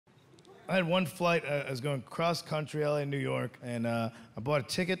I had one flight. I was going cross country, LA, New York, and I bought a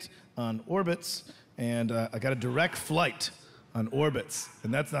ticket on Orbitz, and I got a direct flight on Orbitz,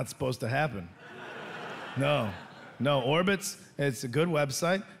 and that's not supposed to happen. No, Orbitz, it's a good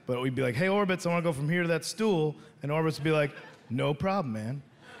website, but we'd be like, hey, Orbitz, I want to go from here to that stool, and Orbitz would be like, no problem, man.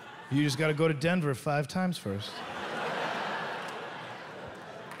 You just got to go to Denver 5 times first.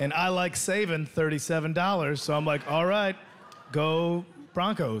 And I like saving $37, so I'm like, all right, go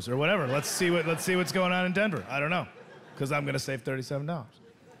Broncos or whatever. Let's see what's going on in Denver. I don't know, because I'm gonna save $37.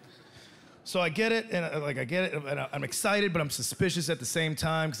 So I get it, and I'm excited, but I'm suspicious at the same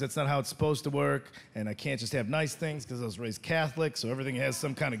time because that's not how it's supposed to work, and I can't just have nice things because I was raised Catholic, so everything has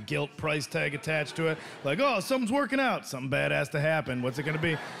some kind of guilt price tag attached to it. Like, oh, something's working out, something bad has to happen. What's it gonna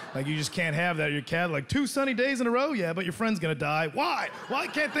be? Like, you just can't have that. You're Catholic. 2 sunny days in a row, yeah, but your friend's gonna die. Why? Why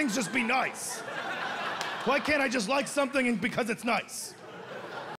can't things just be nice? Why can't I just like something because it's nice?